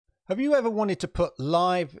Have you ever wanted to put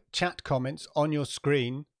live chat comments on your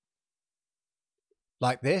screen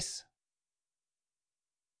like this?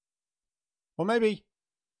 Or maybe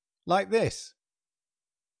like this?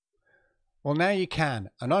 Well, now you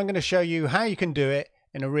can, and I'm going to show you how you can do it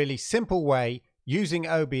in a really simple way using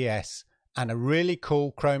OBS and a really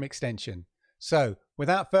cool Chrome extension. So,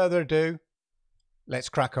 without further ado, let's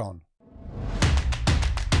crack on.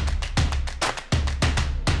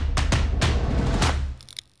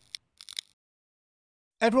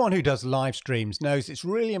 Everyone who does live streams knows it's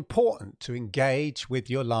really important to engage with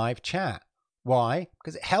your live chat. Why?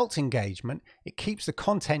 Because it helps engagement, it keeps the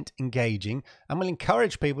content engaging, and will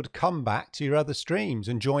encourage people to come back to your other streams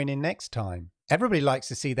and join in next time. Everybody likes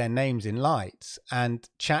to see their names in lights, and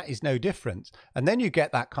chat is no different. And then you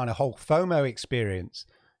get that kind of whole FOMO experience,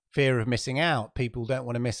 fear of missing out. People don't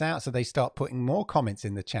want to miss out, so they start putting more comments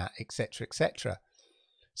in the chat, etc., etc.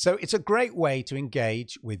 So it's a great way to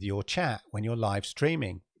engage with your chat when you're live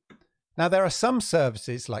streaming. Now, there are some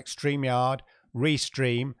services like Streamyard,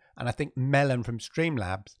 Restream, and I think Melon from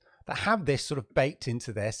Streamlabs that have this sort of baked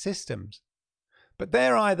into their systems. But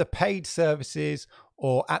they're either paid services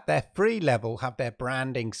or at their free level have their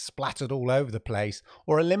branding splattered all over the place,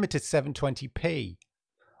 or a limited 720p.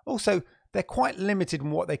 Also, they're quite limited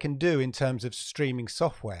in what they can do in terms of streaming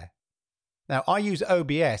software. Now, I use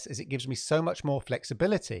OBS as it gives me so much more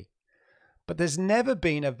flexibility, but there's never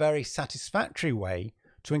been a very satisfactory way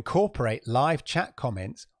to incorporate live chat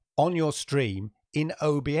comments on your stream in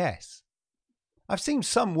OBS. I've seen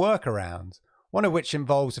some workarounds, one of which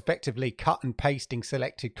involves effectively cut and pasting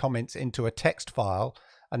selected comments into a text file,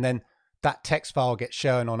 and then that text file gets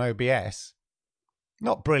shown on OBS.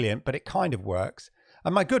 Not brilliant, but it kind of works.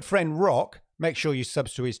 And my good friend Rock, make sure you sub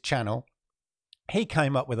to his channel, he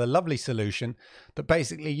came up with a lovely solution that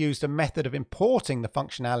basically used a method of importing the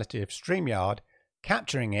functionality of Streamyard,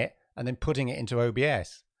 capturing it, and then putting it into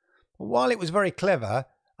OBS. But while it was very clever,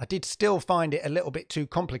 I did still find it a little bit too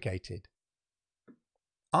complicated.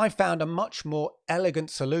 I found a much more elegant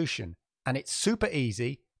solution, and it's super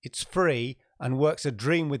easy, it's free, and works a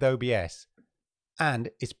dream with OBS. And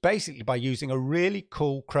it's basically by using a really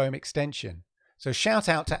cool Chrome extension. So shout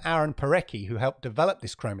out to Aaron Parecki, who helped develop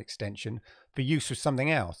this Chrome extension for use with something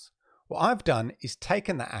else. What I've done is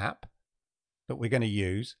taken the app that we're going to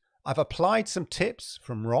use, I've applied some tips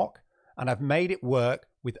from Rock, and I've made it work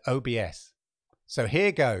with OBS. So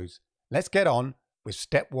here goes. Let's get on with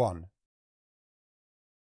step one.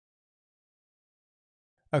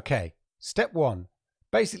 Okay, step one.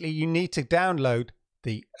 Basically, you need to download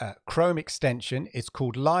the Chrome extension. It's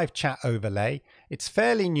called Live Chat Overlay. It's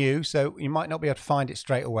fairly new, so you might not be able to find it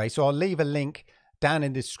straight away. So I'll leave a link down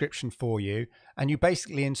in the description for you, and you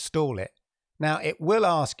basically install it. Now, it will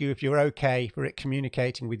ask you if you're okay for it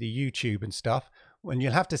communicating with your YouTube and stuff, and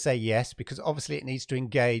you'll have to say yes, because obviously it needs to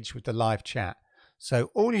engage with the live chat.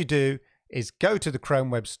 So all you do is go to the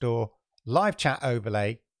Chrome Web Store, Live Chat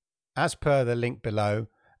Overlay, as per the link below,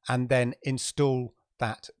 and then install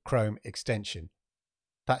that Chrome extension.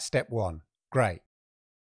 That's step one. Great.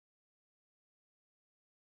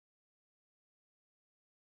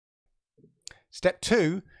 Step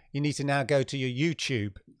two, you need to now go to your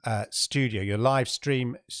YouTube studio, your live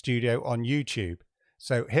stream studio on YouTube.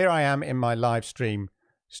 So here I am in my live stream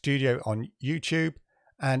studio on YouTube.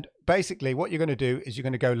 And basically what you're going to do is you're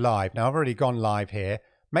going to go live. Now I've already gone live here.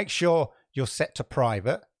 Make sure you're set to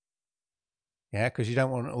private. Yeah, because you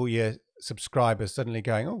don't want all your subscribers suddenly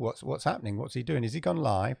going, oh, what's happening? What's he doing? Is he gone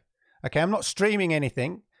live? Okay, I'm not streaming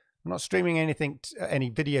anything. I'm not streaming anything, any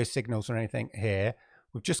video signals or anything here.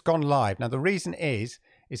 We've just gone live. Now, the reason is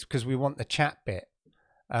because we want the chat bit.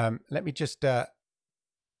 Let me just, there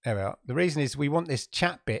we are. The reason is we want this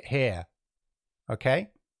chat bit here. Okay.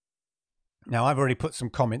 Now, I've already put some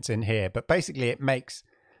comments in here, but basically it makes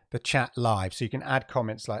the chat live. So you can add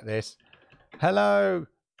comments like this. Hello,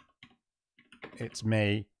 it's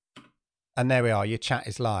me. And there we are. Your chat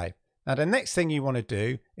is live. Now, the next thing you want to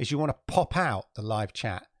do is you want to pop out the live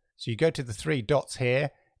chat. So you go to the three dots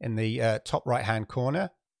here in the top right hand corner,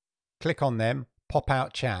 click on them, pop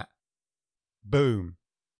out chat. Boom.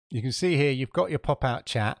 You can see here you've got your pop out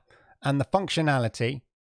chat, and the functionality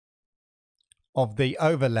of the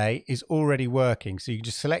overlay is already working. So you can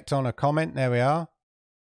just select on a comment. There we are.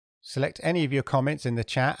 Select any of your comments in the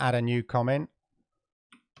chat, add a new comment.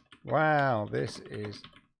 Wow, this is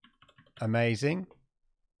amazing.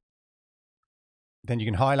 Then you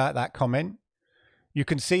can highlight that comment. You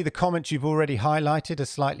can see the comments you've already highlighted are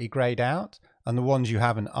slightly grayed out, and the ones you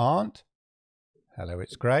haven't aren't. Hello,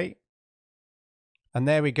 it's great. And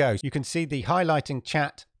there we go. You can see the highlighting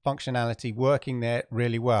chat functionality working there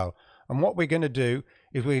really well. And what we're going to do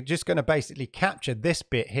is we're just going to basically capture this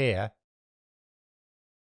bit here,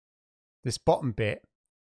 this bottom bit,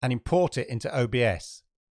 and import it into OBS.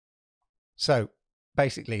 So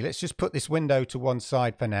basically, let's just put this window to one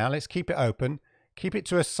side for now. Let's keep it open, keep it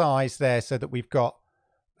to a size there so that we've got,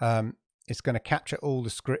 it's going to capture all the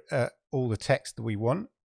script, all the text that we want.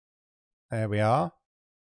 There we are,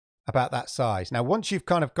 about that size. Now, once you've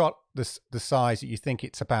kind of got the size that you think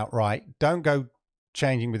it's about right, don't go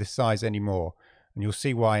changing with the size anymore, and you'll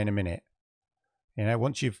see why in a minute. You know,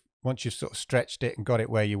 once you've sort of stretched it and got it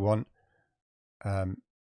where you want, I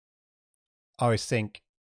always think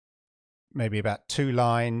maybe about 2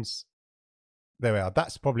 lines. There we are.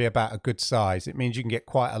 That's probably about a good size. It means you can get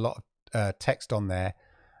quite a lot of text on there.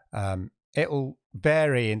 It'll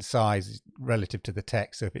vary in size relative to the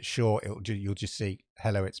text. So if it's short, you'll just see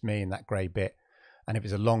 "Hello, it's me" in that grey bit, and if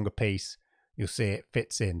it's a longer piece, you'll see it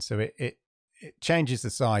fits in. So it changes the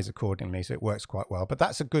size accordingly. So it works quite well. But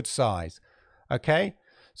that's a good size. Okay,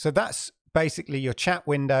 so that's basically your chat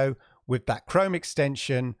window with that Chrome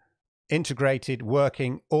extension integrated,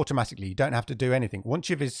 working automatically. You don't have to do anything. Once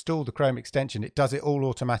you've installed the Chrome extension, it does it all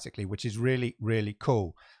automatically, which is really, really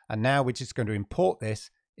cool. And now we're just going to import this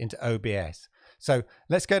into OBS. So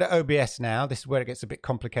let's go to OBS now. This is where it gets a bit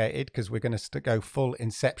complicated because we're going to go full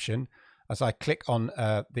inception as I click on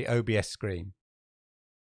the OBS screen.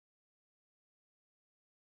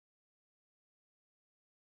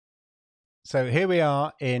 So here we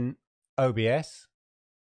are in OBS.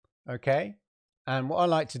 Okay. And what I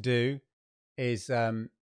like to do is I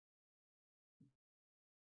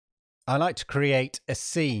like to create a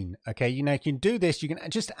scene. Okay, you know, you can do this. You can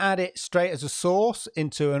just add it straight as a source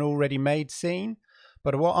into an already made scene.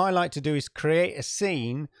 But what I like to do is create a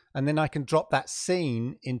scene, and then I can drop that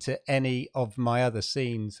scene into any of my other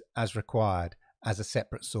scenes as required as a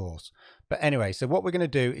separate source. But anyway, so what we're going to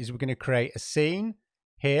do is we're going to create a scene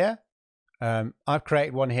here. I've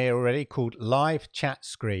created one here already called live chat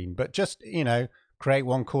screen, but just, you know, create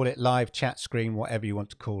one, call it live chat screen, whatever you want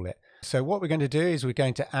to call it. So what we're going to do is we're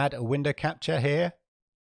going to add a window capture here.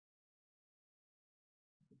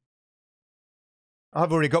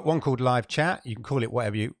 I've already got one called live chat. You can call it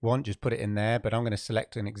whatever you want, just put it in there, but I'm going to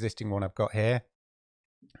select an existing one I've got here,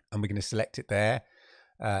 and we're going to select it there.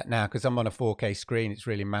 Now, because I'm on a 4K screen, it's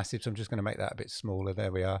really massive, so I'm just going to make that a bit smaller.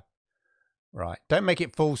 There we are. Right, don't make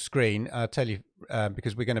it full screen, I'll tell you,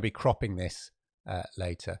 because we're going to be cropping this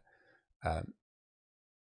later. So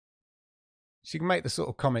you can make the sort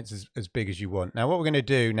of comments as big as you want. Now what we're going to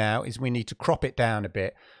do now is we need to crop it down a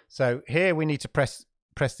bit. So here we need to press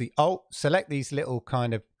the Alt, select these little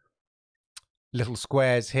kind of little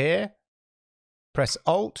squares here, press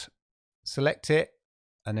Alt, select it,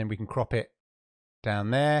 and then we can crop it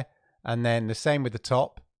down there. And then the same with the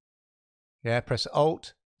top. Yeah, press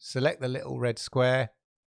Alt, select the little red square,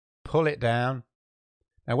 pull it down.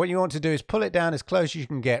 Now what you want to do is pull it down as close as you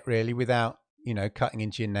can get, really, without, you know, cutting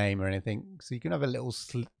into your name or anything. So you can have a little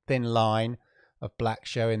thin line of black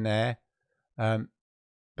showing there. But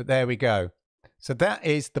there we go. So that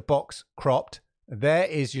is the box cropped. There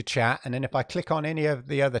is your chat. And then if I click on any of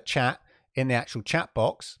the other chat in the actual chat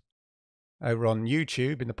box over on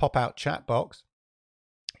YouTube in the pop-out chat box,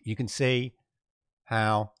 you can see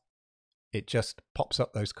how it just pops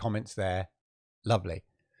up those comments there. Lovely.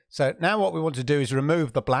 So now what we want to do is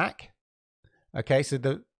remove the black. Okay, so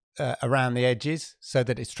the around the edges so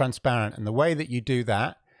that it's transparent. And the way that you do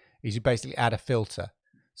that is you basically add a filter.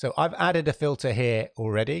 So I've added a filter here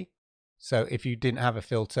already. So if you didn't have a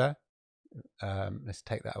filter, let's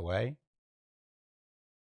take that away.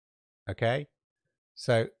 Okay,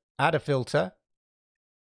 so add a filter,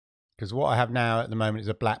 because what I have now at the moment is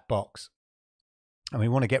a black box. And we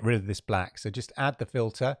want to get rid of this black. So just add the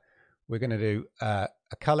filter. We're going to do a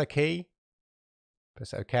color key.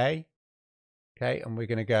 Press OK. Okay, and we're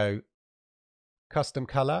going to go custom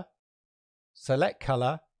color. Select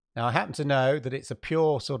color. Now I happen to know that it's a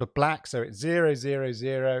pure sort of black. So it's 0, 0,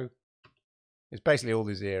 0. It's basically all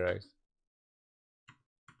the zeros. Is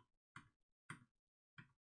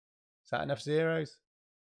that enough zeros?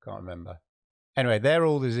 Can't remember. Anyway, they're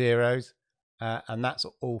all the zeros. And that's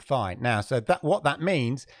all fine. Now, so that what that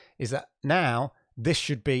means is that now this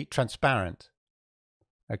should be transparent.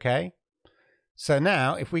 Okay. So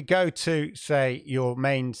now if we go to, say, your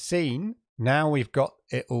main scene, now we've got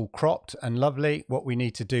it all cropped and lovely. What we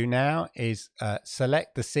need to do now is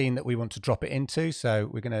select the scene that we want to drop it into. So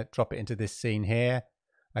we're going to drop it into this scene here.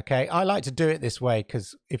 Okay. I like to do it this way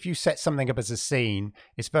because if you set something up as a scene,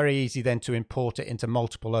 it's very easy then to import it into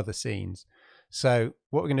multiple other scenes. So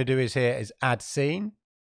what we're going to do is here is add scene,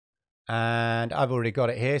 and I've already got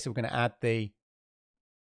it here. So we're going to add the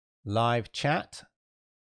live chat.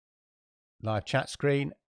 live chat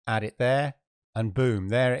screen, add it there, and boom,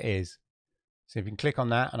 there it is. So if you can click on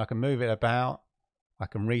that and I can move it about, I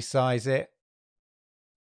can resize it.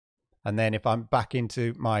 And then if I'm back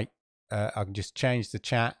into my, I can just change the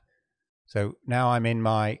chat. So now I'm in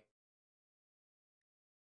my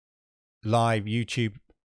live YouTube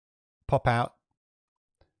pop out,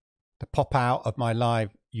 the pop out of my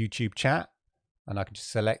live YouTube chat. And I can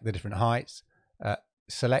just select the different heights,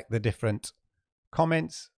 select the different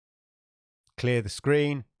comments, clear the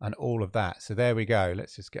screen and all of that. So there we go.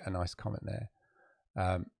 Let's just get a nice comment there.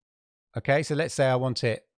 Okay, so let's say I want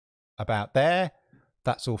it about there.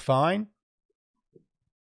 That's all fine.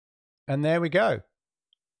 And there we go.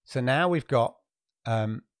 So now we've got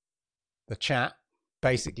the chat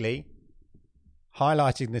basically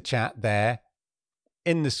highlighting the chat there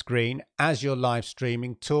in the screen as you're live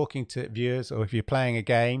streaming, talking to viewers, or if you're playing a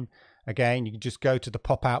game, again, you can just go to the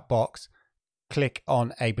pop-out box, click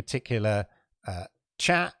on a particular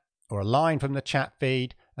chat or a line from the chat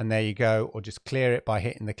feed, and there you go, or just clear it by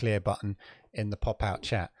hitting the clear button in the pop-out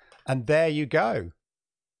chat. And there you go.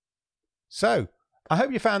 So I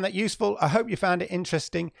hope you found that useful. I hope you found it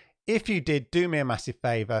interesting. If you did, do me a massive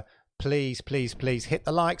favor. Please, please, please hit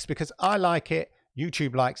the likes, because I like it.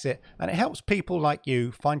 YouTube likes it, and it helps people like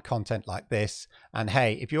you find content like this. And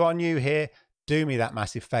hey, if you are new here, do me that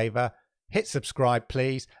massive favor. Hit subscribe,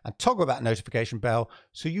 please, and toggle that notification bell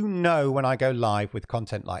so you know when I go live with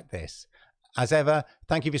content like this. As ever,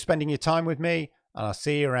 thank you for spending your time with me, and I'll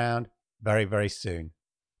see you around very, very soon.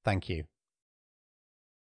 Thank you.